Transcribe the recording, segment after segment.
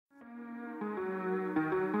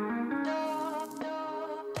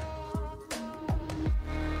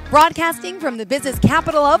Broadcasting from the business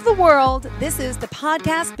capital of the world, this is the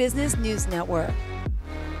Podcast Business News Network.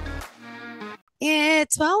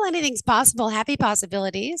 Well, anything's possible. Happy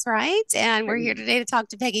possibilities, right? And we're here today to talk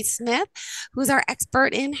to Peggy Smith, who's our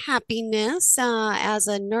expert in happiness as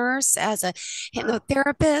a nurse, as a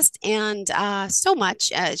hypnotherapist, and so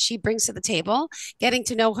much she brings to the table. Getting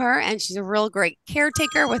to know her, and she's a real great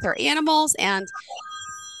caretaker with her animals, and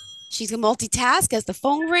she's a multitask as the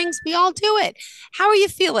phone rings. We all do it. How are you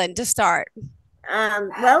feeling to start?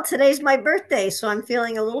 Well, today's my birthday, so I'm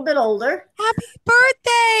feeling a little bit older. Happy birthday!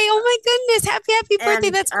 Oh my goodness! Happy birthday!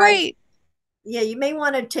 And That's great. Yeah, you may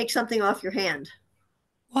want to take something off your hand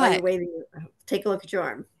while you're What? waving. Take a look at your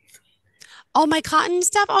arm. Oh, my cotton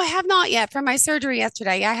stuff? Oh, I have not yet from my surgery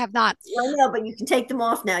yesterday. I have not. Well, no, but you can take them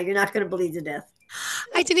off now. You're not going to bleed to death.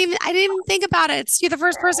 I didn't even think about it. You're the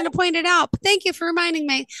first person to point it out. But thank you for reminding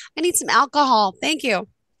me. I need some alcohol. Thank you.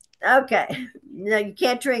 Okay. No, you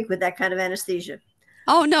can't drink with that kind of anesthesia.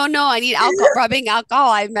 Oh, no, no. I need alcohol, rubbing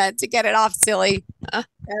alcohol. I meant to get it off, silly.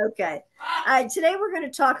 Okay. Today we're going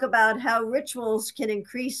to talk about how rituals can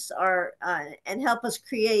increase our and help us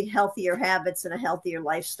create healthier habits and a healthier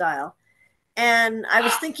lifestyle. And I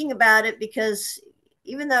was thinking about it because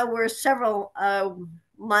even though we're several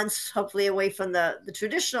months, hopefully, away from the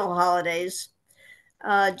traditional holidays,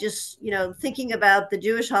 just, thinking about the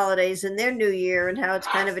Jewish holidays and their new year and how it's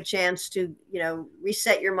kind of a chance to,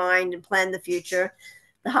 reset your mind and plan the future.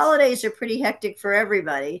 The holidays are pretty hectic for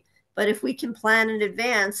everybody. But if we can plan in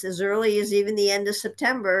advance as early as even the end of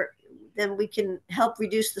September, then we can help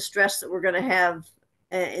reduce the stress that we're going to have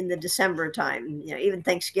in the December time. Even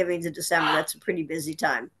Thanksgiving to December, that's a pretty busy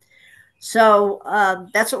time. So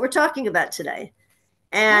that's what we're talking about today.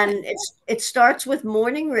 And it starts with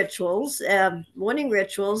morning rituals. Morning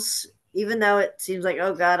rituals, even though it seems like,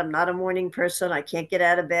 oh God, I'm not a morning person, I can't get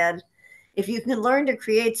out of bed. If you can learn to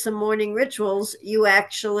create some morning rituals, you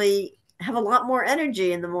actually have a lot more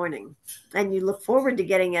energy in the morning, and you look forward to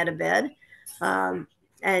getting out of bed,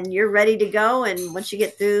 and you're ready to go. And once you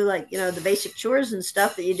get through, the basic chores and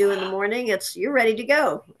stuff that you do in the morning, you're ready to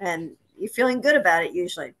go, and you're feeling good about it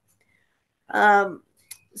usually.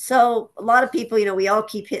 So a lot of people, we all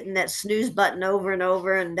keep hitting that snooze button over and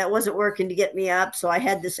over, and that wasn't working to get me up. So I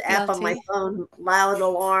had this app on my Guilty. phone, Loud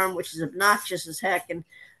Alarm, which is obnoxious as heck. And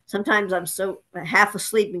sometimes I'm so half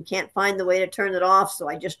asleep and can't find the way to turn it off. So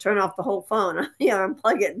I just turn off the whole phone,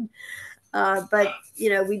 unplug it. But,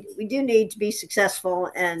 we do need to be successful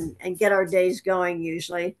and get our days going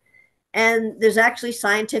usually. And there's actually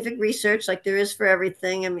scientific research like there is for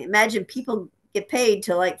everything. I mean, imagine people get paid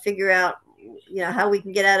to figure out, how we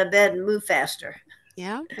can get out of bed and move faster.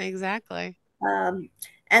 Yeah, exactly.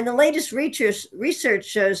 And the latest research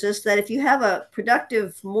shows us that if you have a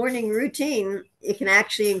productive morning routine, it can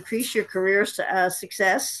actually increase your career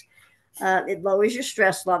success. It lowers your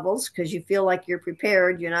stress levels because you feel like you're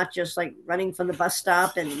prepared. You're not just running from the bus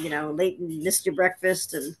stop and, late and missed your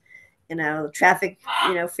breakfast and, traffic,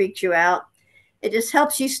 freaks you out. It just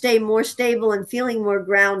helps you stay more stable and feeling more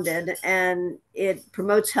grounded, and it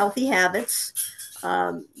promotes healthy habits.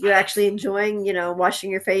 You're actually enjoying, washing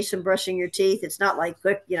your face and brushing your teeth. It's not like,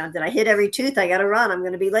 quick, did I hit every tooth? I got to run. I'm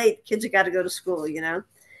going to be late. Kids have got to go to school,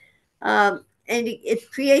 And it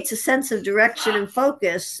creates a sense of direction and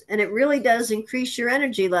focus, and it really does increase your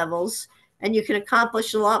energy levels, and you can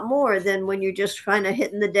accomplish a lot more than when you're just kind of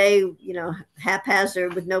hitting the day,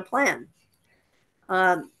 haphazard with no plan.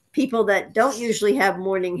 People that don't usually have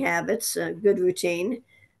morning habits, a good routine,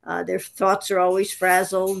 their thoughts are always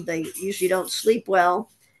frazzled. They usually don't sleep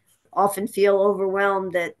well, often feel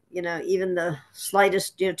overwhelmed that, even the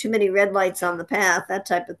slightest, too many red lights on the path, that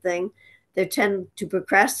type of thing. They tend to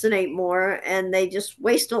procrastinate more, and they just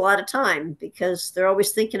waste a lot of time because they're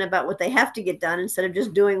always thinking about what they have to get done instead of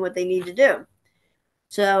just doing what they need to do.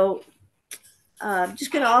 So I'm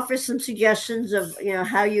just going to offer some suggestions of,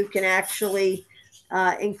 how you can actually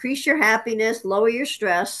increase your happiness, lower your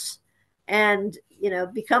stress, and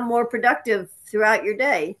become more productive throughout your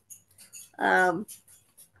day. The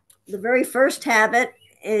very first habit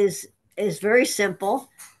is very simple.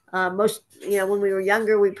 Most, when we were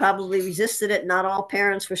younger, we probably resisted it. Not all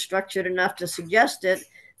parents were structured enough to suggest it.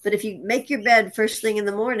 But if you make your bed first thing in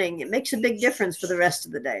the morning, it makes a big difference for the rest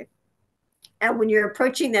of the day. And when you're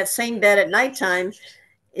approaching that same bed at nighttime,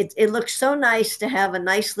 it looks so nice to have a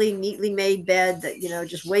nicely, neatly made bed that,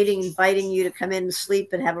 just waiting, inviting you to come in and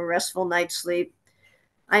sleep and have a restful night's sleep.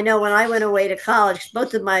 I know when I went away to college,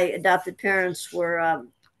 both of my adopted parents were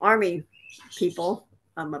Army people,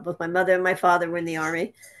 Both my mother and my father were in the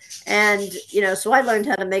Army. And, so I learned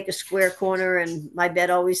how to make a square corner, and my bed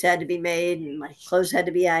always had to be made, and my clothes had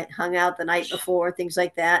to be hung out the night before, things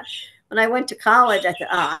like that. When I went to college, I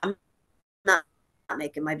thought, I'm not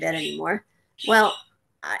making my bed anymore. Well,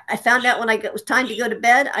 I found out when it was time to go to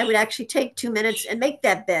bed, I would actually take 2 minutes and make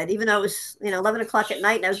that bed, even though it was, 11 o'clock at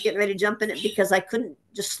night and I was getting ready to jump in it, because I couldn't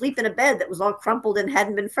just sleep in a bed that was all crumpled and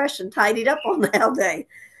hadn't been fresh and tidied up all day.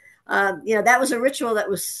 That was a ritual that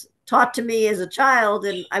was taught to me as a child,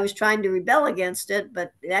 and I was trying to rebel against it,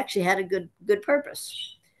 but it actually had a good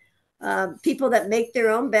purpose. People that make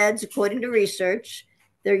their own beds, according to research,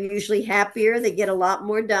 they're usually happier. They get a lot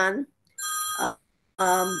more done.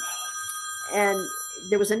 And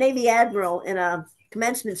there was a Navy admiral in a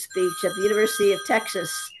commencement speech at the University of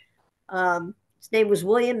Texas. His name was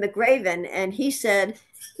William McRaven, and he said,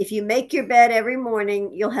 if you make your bed every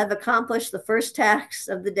morning, you'll have accomplished the first task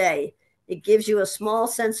of the day. It gives you a small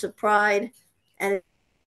sense of pride, and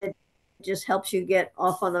it just helps you get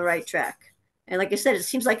off on the right track. And like I said, it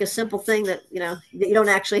seems like a simple thing that, that you don't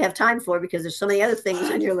actually have time for, because there's so many other things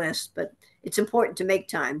on your list, but it's important to make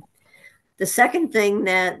time. The second thing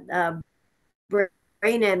that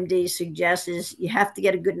Brain MD suggests is you have to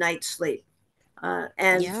get a good night's sleep.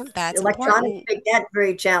 And that's electronics important. make that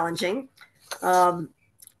very challenging.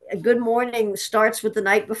 A good morning starts with the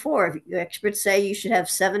night before. Experts say you should have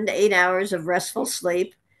 7 to 8 hours of restful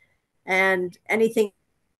sleep, and anything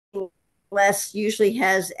less usually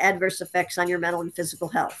has adverse effects on your mental and physical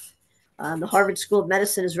health. The Harvard School of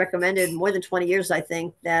Medicine has recommended more than 20 years, I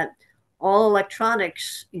think, that all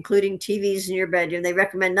electronics, including TVs in your bedroom, they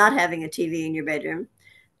recommend not having a TV in your bedroom.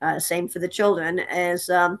 Same for the children, as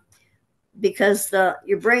because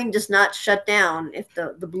your brain does not shut down if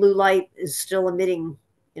the blue light is still emitting,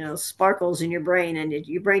 sparkles in your brain, and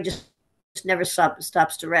your brain just never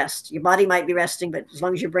stops to rest. Your body might be resting, but as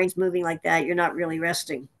long as your brain's moving like that, you're not really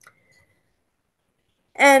resting.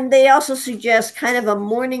 And they also suggest kind of a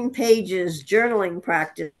morning pages journaling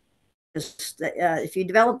practice. If you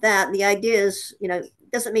develop that, and the idea is, it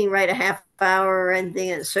doesn't mean write a half hour or anything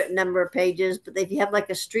in a certain number of pages, but if you have like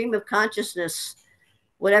a stream of consciousness,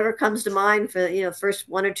 whatever comes to mind for, first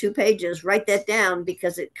 1 or 2 pages, write that down,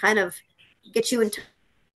 because it kind of gets you in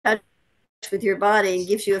touch with your body and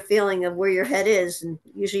gives you a feeling of where your head is. And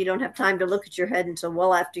usually you don't have time to look at your head until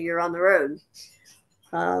well after you're on the road.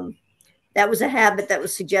 That was a habit that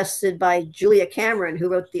was suggested by Julia Cameron, who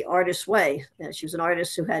wrote The Artist's Way. She was an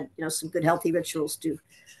artist who had, some good healthy rituals too.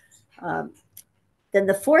 Then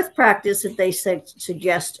the fourth practice that they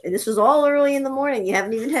suggest, and this is all early in the morning, you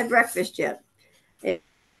haven't even had breakfast yet,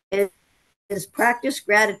 is practice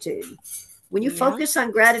gratitude. When you focus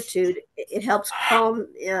on gratitude, it helps calm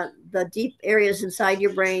the deep areas inside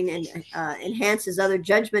your brain and enhances other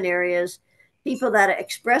judgment areas. People that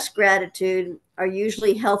express gratitude are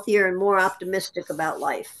usually healthier and more optimistic about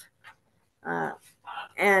life. And,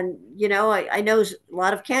 I know a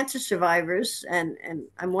lot of cancer survivors, and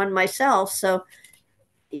I'm one myself. So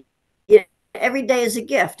every day is a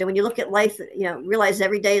gift. And when you look at life, realize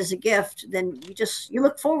every day is a gift, then you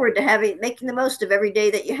look forward to making the most of every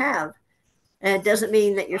day that you have. And it doesn't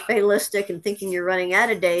mean that you're fatalistic and thinking you're running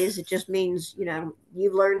out of days. It just means,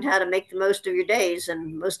 you've learned how to make the most of your days.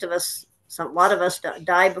 And most of us, a lot of us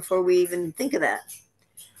die before we even think of that.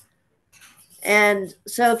 And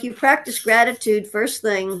so if you practice gratitude first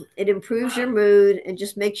thing, it improves your mood and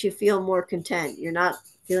just makes you feel more content. You're not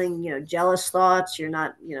feeling, jealous thoughts. You're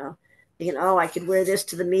not, thinking, oh, I could wear this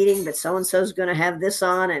to the meeting, but so-and-so's going to have this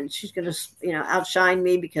on and she's going to, outshine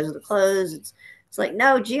me because of the clothes. It's like,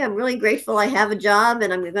 no, gee, I'm really grateful I have a job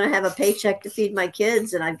and I'm going to have a paycheck to feed my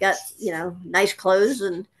kids, and I've got, nice clothes,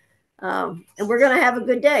 and we're going to have a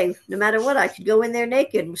good day. No matter what, I could go in there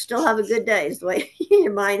naked and still have a good day. Is the way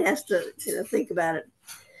your mind has to, think about it.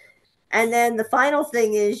 And then the final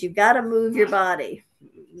thing is you've got to move your body.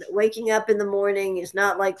 Waking up in the morning is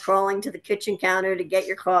not like crawling to the kitchen counter to get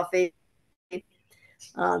your coffee.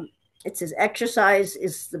 It says exercise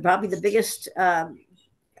is probably the biggest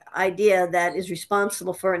idea that is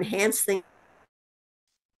responsible for enhancing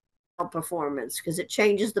performance, because it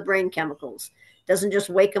changes the brain chemicals. It doesn't just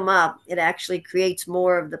wake them up. It actually creates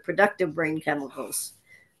more of the productive brain chemicals,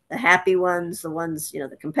 the happy ones, the ones,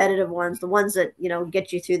 the competitive ones, the ones that,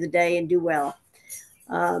 get you through the day and do well.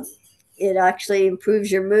 It actually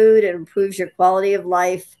improves your mood. It improves your quality of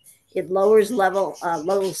life. It lowers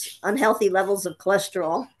unhealthy levels of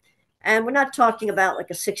cholesterol. And we're not talking about like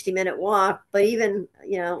a 60-minute walk, but even,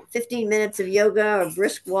 15 minutes of yoga or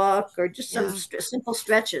brisk walk or just some simple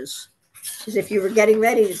stretches, as if you were getting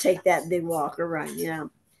ready to take that big walk or run,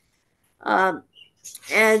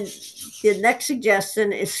 And the next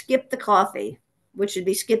suggestion is skip the coffee, which would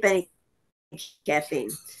be skip any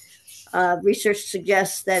caffeine. Research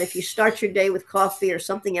suggests that if you start your day with coffee or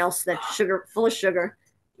something else that's sugar, full of sugar,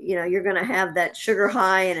 you're going to have that sugar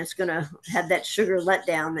high, and it's going to have that sugar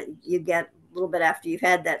letdown that you get a little bit after you've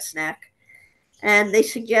had that snack. And they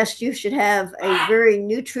suggest you should have a very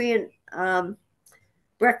nutrient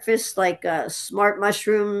breakfast, like smart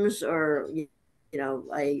mushrooms, or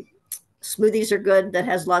a smoothies are good. That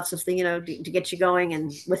has lots of things, to get you going,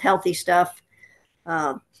 and with healthy stuff.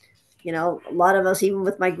 Um, a lot of us, even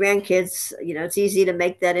with my grandkids, it's easy to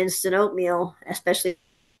make that instant oatmeal, especially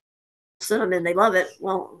cinnamon. They love it.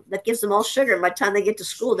 Well, that gives them all sugar. By the time they get to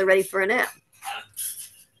school, they're ready for a nap.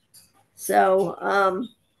 So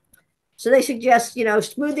they suggest,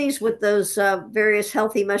 smoothies with those various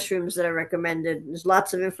healthy mushrooms that are recommended. There's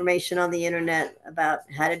lots of information on the internet about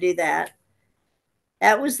how to do that.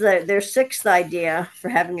 That was their sixth idea for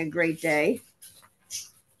having a great day.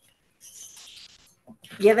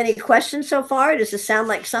 Do you have any questions so far? Does this sound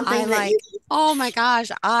like something oh my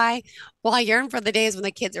gosh, I yearn for the days when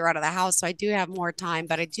the kids are out of the house, so I do have more time,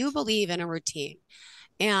 but I do believe in a routine.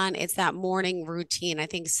 And it's that morning routine, I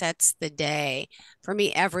think, sets the day for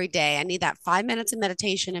me every day. I need that 5 minutes of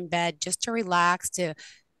meditation in bed just to relax,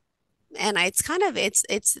 and it's kind of it's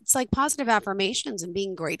like positive affirmations and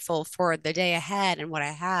being grateful for the day ahead and what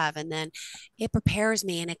I have, and then it prepares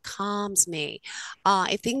me and it calms me.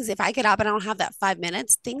 If I get up and I don't have that 5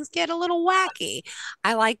 minutes, things get a little wacky.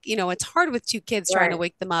 I like, it's hard with two kids trying to Right.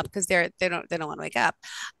 wake them up because they don't want to wake up.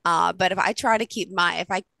 But if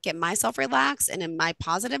I get myself relaxed and in my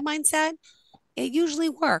positive mindset, it usually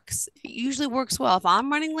works. It usually works well. If I'm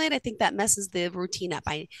running late, I think that messes the routine up.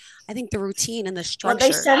 I think the routine and the Well,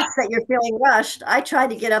 they structure. sense that you're feeling rushed. I try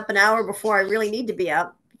to get up an hour before I really need to be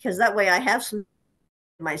up, because that way I have some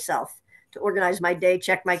myself to organize my day,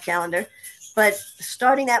 check my calendar. But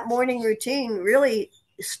starting that morning routine really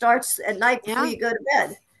starts at night before Yeah. you go to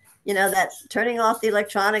bed. That turning off the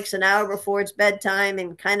electronics an hour before it's bedtime,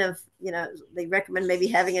 and kind of, they recommend maybe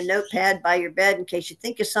having a notepad by your bed in case you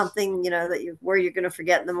think of something, that where you're going to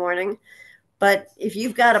forget in the morning. But if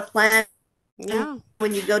you've got a plan Yeah.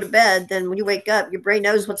 when you go to bed, then when you wake up, your brain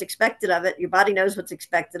knows what's expected of it, your body knows what's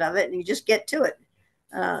expected of it, and you just get to it.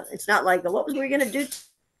 It's not like, what was we going to do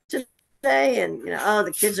today? And oh,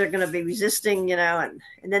 the kids are going to be resisting, and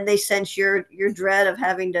then they sense your dread of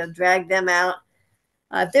having to drag them out.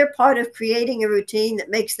 If they're part of creating a routine that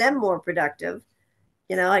makes them more productive,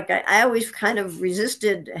 like I always kind of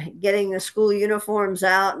resisted getting the school uniforms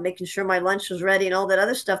out and making sure my lunch was ready and all that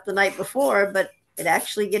other stuff the night before, but it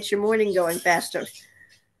actually gets your morning going faster.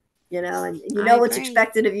 And I what's agree.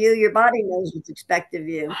 expected of you. Your body knows what's expected of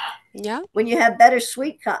you. Yeah. When you have better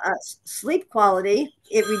sleep quality,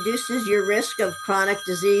 it reduces your risk of chronic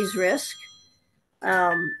disease risk.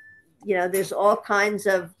 Um, there's all kinds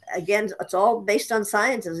of, again, it's all based on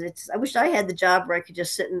sciences. I wish I had the job where I could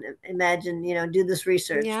just sit and imagine, do this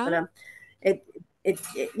research, Yeah. but it,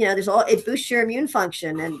 it boosts your immune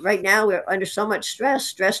function. And right now we're under so much stress.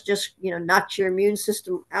 Stress just, knocks your immune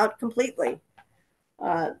system out completely.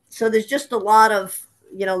 So there's just a lot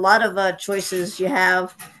of choices you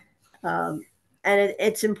have. Um, and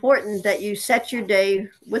it's important that you set your day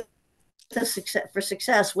with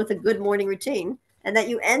success with a good morning routine, and that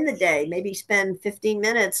you end the day, maybe spend 15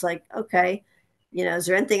 minutes like, okay, is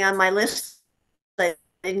there anything on my list that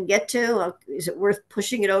I didn't get to? Is it worth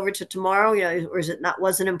pushing it over to tomorrow? Or is it not,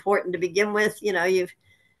 wasn't important to begin with?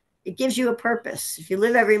 It gives you a purpose. If you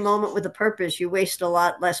live every moment with a purpose, you waste a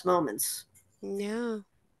lot less moments. Yeah.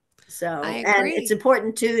 I So, and it's agree.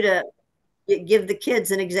 important too to give the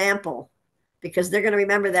kids an example, because they're going to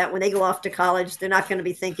remember that when they go off to college. They're not going to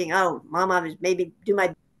be thinking, oh, mom, I was maybe do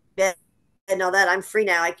my bed and all that. I'm free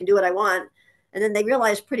now. I can do what I want. And then they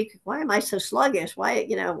realize pretty quick, why am I so sluggish? Why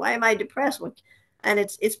am I depressed? And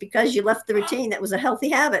it's because you left the routine that was a healthy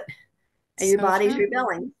habit, and your So body's true.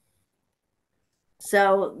 rebelling.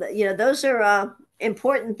 So, those are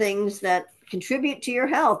important things that contribute to your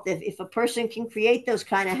health. If a person can create those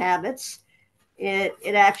kind of habits,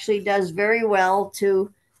 it actually does very well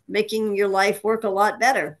to making your life work a lot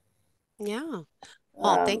better. Yeah.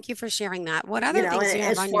 Well, Um, thank you for sharing that. What other things and do you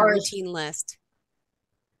have as on your far as routine list?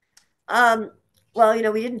 um, well,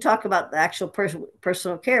 we didn't talk about the actual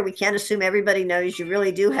personal care. We can't assume everybody knows you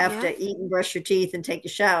really do have Yeah. to eat and brush your teeth and take a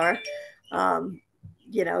shower.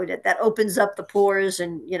 That opens up the pores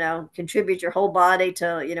and contribute your whole body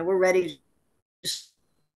to, we're ready to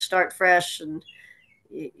start fresh. And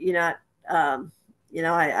you know um,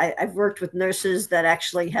 I've worked with nurses that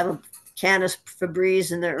actually have a can of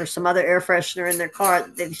Febreze in there, or some other air freshener in their car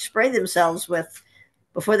they spray themselves with,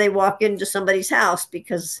 before they walk into somebody's house,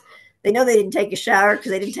 because they know they didn't take a shower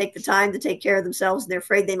because they didn't take the time to take care of themselves, and they're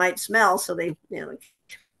afraid they might smell. So they,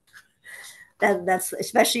 that's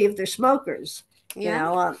especially if they're smokers,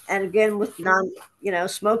 Yeah. and again, with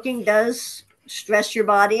smoking does stress your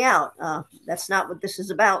body out. That's not what this is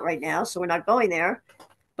about right now, so we're not going there.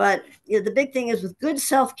 But the big thing is, with good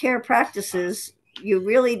self-care practices, you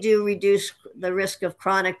really do reduce the risk of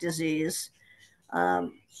chronic disease.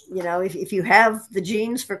 If you have the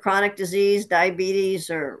genes for chronic disease, diabetes,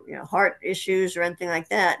 or heart issues or anything like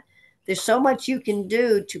that, there's so much you can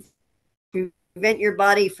do to prevent your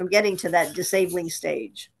body from getting to that disabling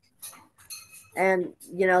stage. And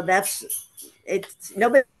that's it's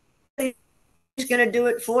nobody's going to do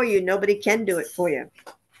it for you. Nobody can do it for you.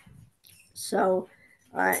 So,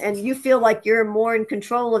 and you feel like you're more in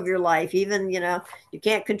control of your life. Even, you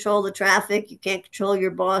can't control the traffic. You can't control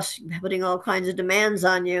your boss putting all kinds of demands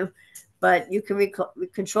on you, but you can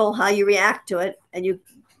control how you react to it. And you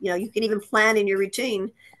can even plan in your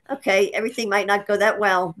routine. Okay, everything might not go that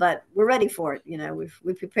well, but we're ready for it.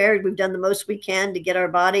 We've prepared. We've done the most we can to get our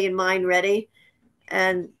body and mind ready.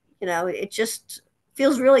 And, it just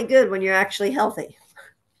feels really good when you're actually healthy.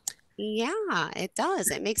 Yeah, it does.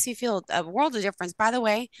 It makes you feel a world of difference. By the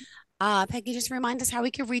way, Peggy, just remind us how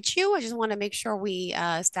we can reach you. I just want to make sure we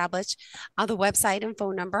establish the website and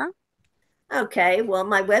phone number. Okay, well,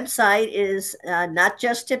 my website is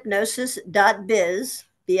notjusthypnosis.biz,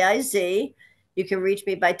 B-I-Z. You can reach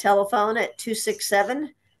me by telephone at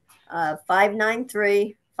 267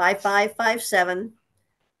 593 5557.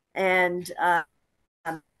 And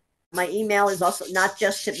my email is also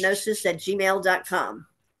notjusthypnosis@gmail.com.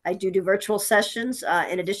 I do virtual sessions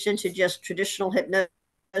in addition to just traditional hypnosis.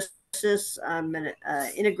 I'm an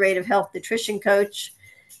integrative health nutrition coach,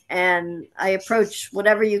 and I approach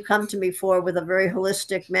whatever you come to me for with a very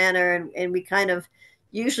holistic manner. And we kind of,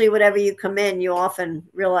 usually whatever you come in, you often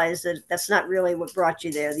realize that that's not really what brought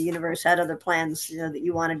you there. The universe had other plans, that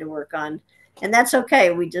you wanted to work on, and that's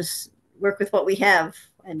okay. We just work with what we have,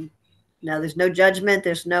 and there's no judgment.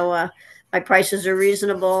 There's no, my prices are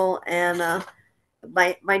reasonable, and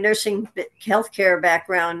my nursing healthcare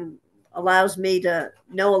background allows me to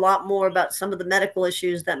know a lot more about some of the medical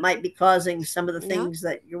issues that might be causing some of the Yeah. things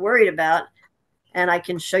that you're worried about. And I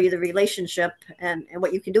can show you the relationship and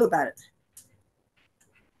what you can do about it.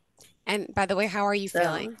 And by the way, how are you So,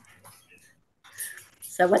 feeling?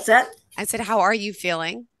 so what's that? I said, how are you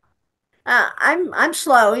feeling? I'm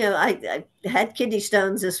slow. I had kidney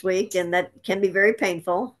stones this week, and that can be very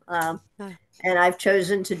painful. Uh, And I've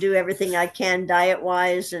chosen to do everything I can diet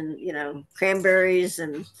wise, and cranberries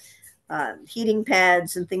and heating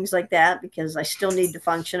pads and things like that, because I still need to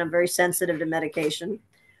function. I'm very sensitive to medication.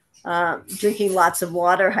 Drinking lots of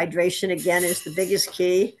water. Hydration, again, is the biggest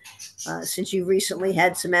key. Since you recently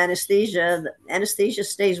had some anesthesia, the anesthesia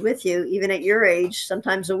stays with you even at your age,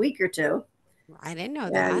 sometimes a week or two. I didn't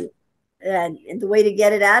know that. And and the way to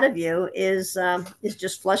get it out of you is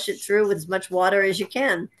just flush it through with as much water as you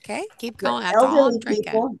can. Okay, keep But going. That's all I'm elderly drinking.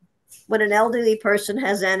 people, when an elderly person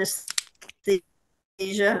has anesthesia,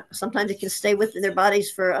 sometimes it can stay within their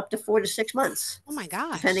bodies for up to 4 to 6 months, Oh my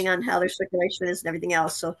depending gosh. on how their circulation is and everything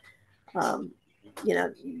else. So, um,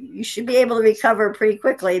 you should be able to recover pretty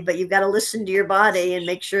quickly, but you've got to listen to your body and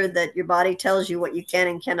make sure that your body tells you what you can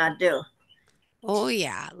and cannot do. Oh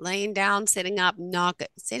yeah, laying down, sitting up, not good.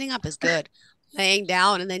 Sitting up is good. Laying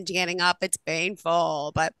down and then getting up, it's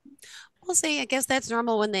painful. But we'll see. I guess that's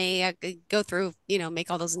normal when they go through, make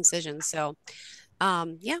all those incisions. So,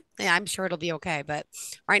 yeah, I'm sure it'll be okay. But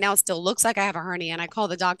right now, it still looks like I have a hernia. And I called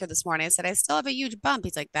the doctor this morning. I said I still have a huge bump.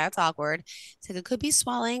 He's like, "That's awkward." I said it could be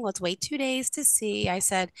swelling. Let's wait 2 days to see. I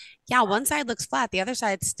said, "Yeah, one side looks flat, the other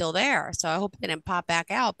side's still there." So I hope it didn't pop back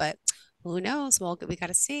out. But who knows? Well, we got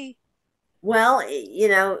to see. Well,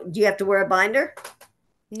 do you have to wear a binder?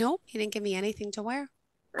 Nope, he didn't give me anything to wear.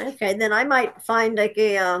 Okay, then I might find like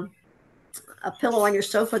a pillow on your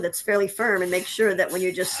sofa that's fairly firm, and make sure that when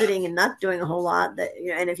you're just sitting and not doing a whole lot, that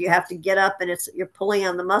and if you have to get up and you're pulling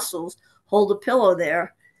on the muscles, hold a pillow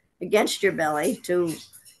there against your belly to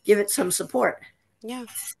give it some support. Yeah.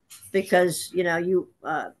 Because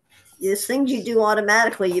there's things you do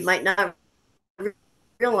automatically, you might not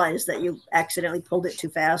realize that you accidentally pulled it too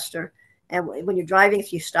fast, and when you're driving,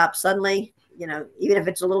 if you stop suddenly, even if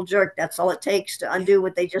it's a little jerk, that's all it takes to undo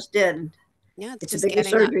what they just did. Yeah, it's It's a just bigger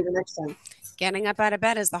getting up. surgery the next time. Getting up out of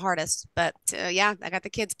bed is the hardest. But yeah, I got the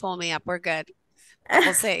kids pulling me up. We're good. But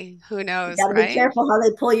we'll see. Who You knows, got to be right? careful how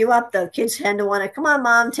they pull you up, though. Kids tend to want to, come on,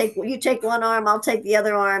 mom, you take one arm, I'll take the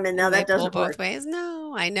other arm, and now And they that pull doesn't both work. ways.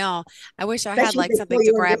 No, I know. I wish I had Especially if like they something pull to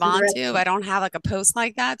you in grab different onto. directions. I don't have like a post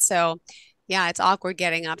like that. So Yeah, it's awkward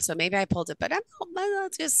getting up. So maybe I pulled it, but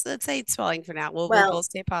let's say it's swelling for now. We'll Well,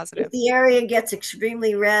 stay if positive. the area gets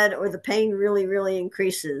extremely red or the pain really, really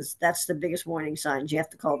increases, that's the biggest warning signs. You have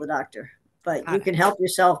to call the doctor. But Got you it. can help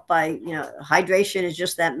yourself by, hydration is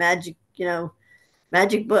just that magic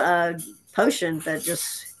potion that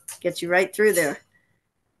just gets you right through there.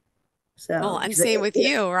 Well, So, and same with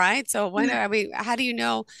you, right? So how do you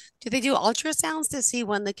know? Do they do ultrasounds to see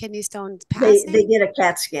when the kidney stone's they passing? get a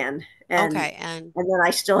CAT scan, and Okay, and and then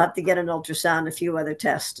I still have to get an ultrasound, a few other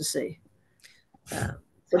tests to see.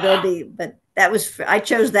 So there'll be, but I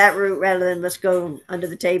chose that route rather than let's go under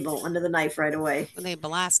the table, under the knife right away. when they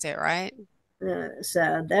blast it, right?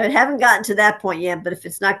 So they haven't gotten to that point yet, but if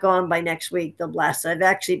it's not gone by next week, they'll blast it. I've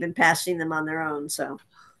actually been passing them on their own.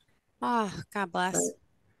 Oh, God But, bless.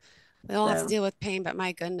 We all have to so, deal with pain, but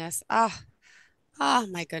my goodness. Oh,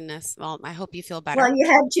 my goodness. Well, I hope you feel better. well, you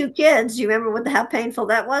had two kids. You remember how painful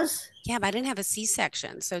that was? Yeah, but I didn't have a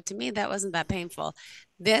C-section. So to me, that wasn't that painful.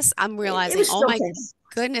 This, I'm It realizing, was oh still my painful.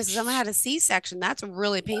 goodness, if someone had a C-section, that's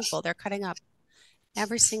really painful. They're cutting up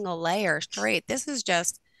every single layer straight. This is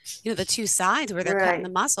just, the two sides where they're cutting Right. the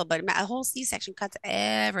muscle, but a whole C-section cuts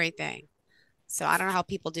everything. So I don't know how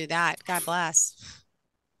people do that. God bless.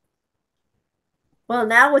 Well,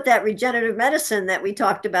 now with that regenerative medicine that we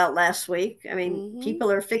talked about last week, I mean, Hmm. people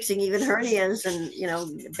are fixing even hernias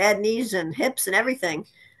and bad knees and hips and everything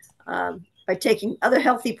by taking other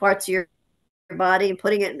healthy parts of your body and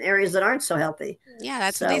putting it in areas that aren't so healthy. Yeah,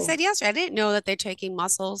 that's what they So said yesterday. I didn't know that they're taking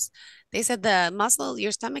muscles. They said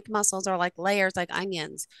your stomach muscles are like layers, like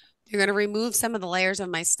onions. They're going to remove some of the layers of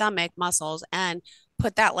my stomach muscles and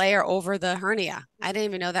put that layer over the hernia. I didn't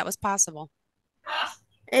even know that was possible.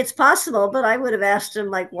 it's possible, but I would have asked him,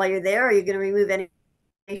 like, while you're there, are you going to remove any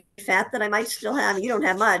fat that I might still have? You don't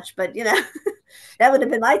have much, but that would have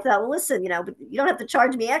been my thought. Well, listen, but you don't have to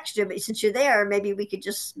charge me extra, but since you're there, maybe we could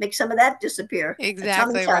just make some of that disappear. A tummy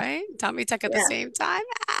Exactly, tuck. right? Tummy tuck at the Yeah. same time.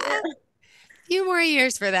 Yeah. Few more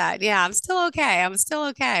years for that. Yeah, I'm still okay. I'm still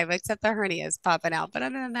okay, but except the hernia is popping out. But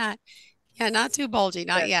other than that, yeah, not too bulgy,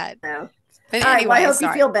 not yet. So, But all right. Well, I anyway, hope you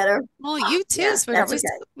sorry. feel better. Well, you too, Yeah, sweetheart. that's We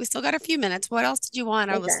okay. still we still got a few minutes. What else did you want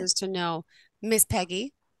our Okay. listeners to know, Miss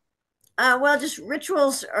Peggy? Well, just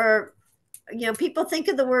rituals are, people think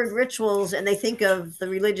of the word rituals and they think of the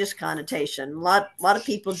religious connotation. A lot of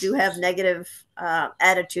people do have negative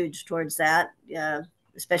attitudes towards that,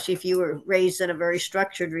 especially if you were raised in a very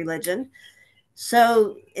structured religion.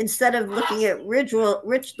 So instead of looking at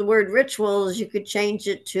the word rituals, you could change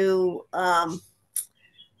it to,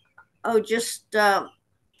 just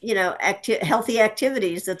healthy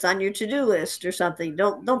activities that's on your to-do list or something.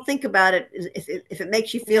 Don't think about it if it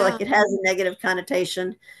makes you feel Yeah. like it has a negative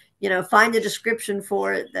connotation. Find a description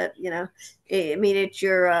for it that I mean, it's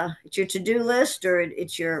your to-do list, or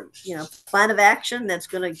it's your plan of action that's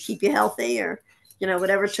going to keep you healthy, or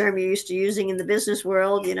whatever term you're used to using in the business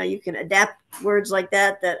world. You can adapt words like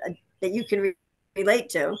that you can relate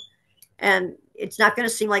to, and it's not going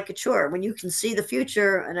to seem like a chore when you can see the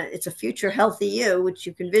future, and it's a future healthy you, which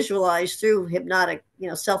you can visualize through hypnotic,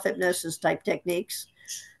 self-hypnosis type techniques.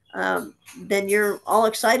 Then you're all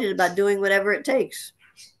excited about doing whatever it takes.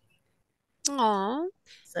 Aw.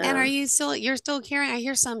 And So you're still caring? I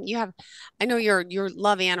hear I know you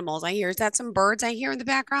love animals. I hear, is that some birds I hear in the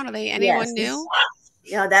background? Are they anyone yes, new?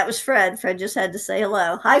 that was Fred just had to say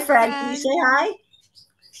hello. Hi, Hi, Fred, can you Fred. say hi?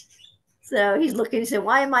 So he's looking. He said,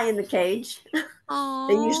 why am I in the cage?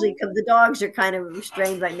 They usually Oh, come. The dogs are kind of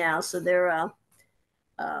restrained right now, so they're uh,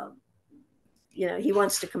 he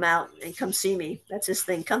wants to come out and come see me. That's his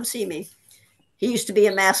thing. Come see me. He used to be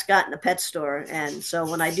a mascot in a pet store, and so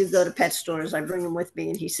when I do go to pet stores, I bring him with me,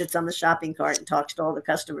 and he sits on the shopping cart and talks to all the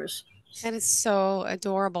customers. that is so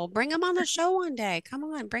adorable. Bring him on the show one day. Come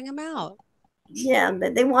on, bring him out. Yeah,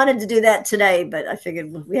 but they wanted to do that today, but I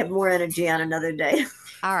figured we have more energy on another day.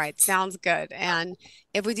 All right, sounds good. And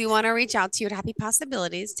if we do want to reach out to you at Happy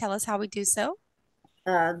Possibilities, tell us how we do so.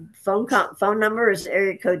 Phone number is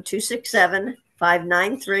area code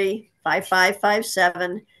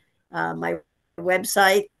 267-593-5557. My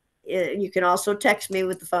website, you can also text me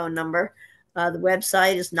with the phone number. The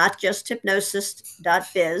website is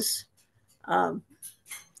notjusthypnosis.biz.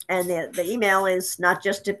 And the email is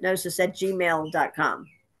notjusthypnosis@gmail.com.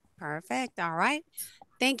 Perfect. All right.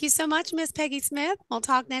 Thank you so much, Miss Peggy Smith. We'll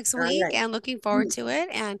talk next All week right. and looking forward to it.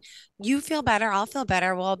 And you feel better. I'll feel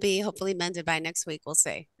better. We'll be hopefully mended by next week. We'll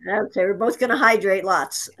see. Okay, we're both going to hydrate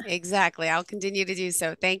lots. Exactly. I'll continue to do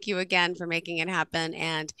so. Thank you again for making it happen,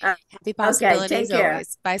 and happy Okay, take possibilities care.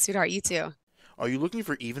 always. Bye, sweetheart. You too. Are you looking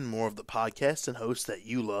for even more of the podcasts and hosts that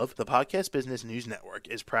you love? The Podcast Business News Network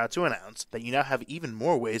is proud to announce that you now have even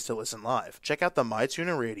more ways to listen live. Check out the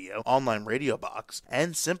MyTuner Radio, online radio box,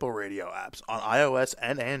 and Simple Radio apps on iOS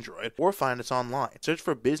and Android, or find us online. Search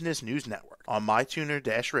for Business News Network on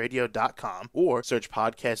mytuner-radio.com, or search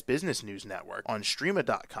Podcast Business News Network on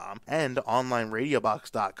streama.com and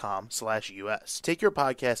onlineradiobox.com/US. Take your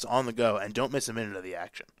podcast on the go and don't miss a minute of the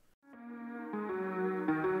action.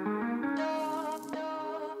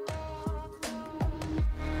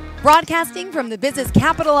 Broadcasting from the business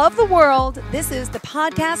capital of the world, this is the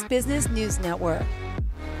Podcast Business News Network.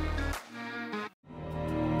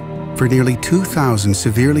 For nearly 2,000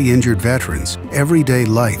 severely injured veterans, everyday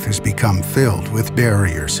life has become filled with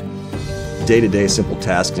barriers. Day-to-day simple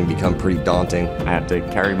tasks can become pretty daunting. I have to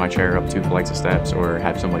carry my chair up 2 flights of steps or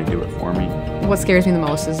have somebody do it for me. What scares me the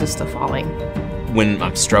most is just the falling. When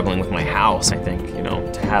I'm struggling with my house, I think,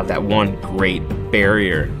 to have that one great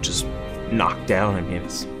barrier just knocked down,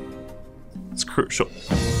 it's crucial.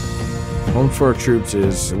 Home for Our Troops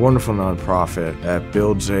is a wonderful nonprofit that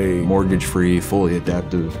builds a mortgage-free, fully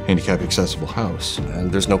adaptive, handicap-accessible house.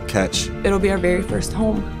 And there's no catch. It'll be our very first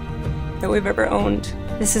home that we've ever owned.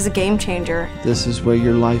 This is a game changer. This is where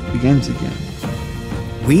your life begins again.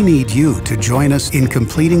 We need you to join us in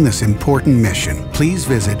completing this important mission. Please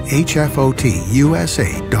visit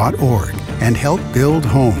hfotusa.org and help build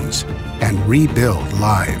homes and rebuild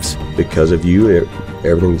lives. Because of you,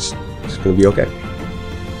 everything's going to be okay.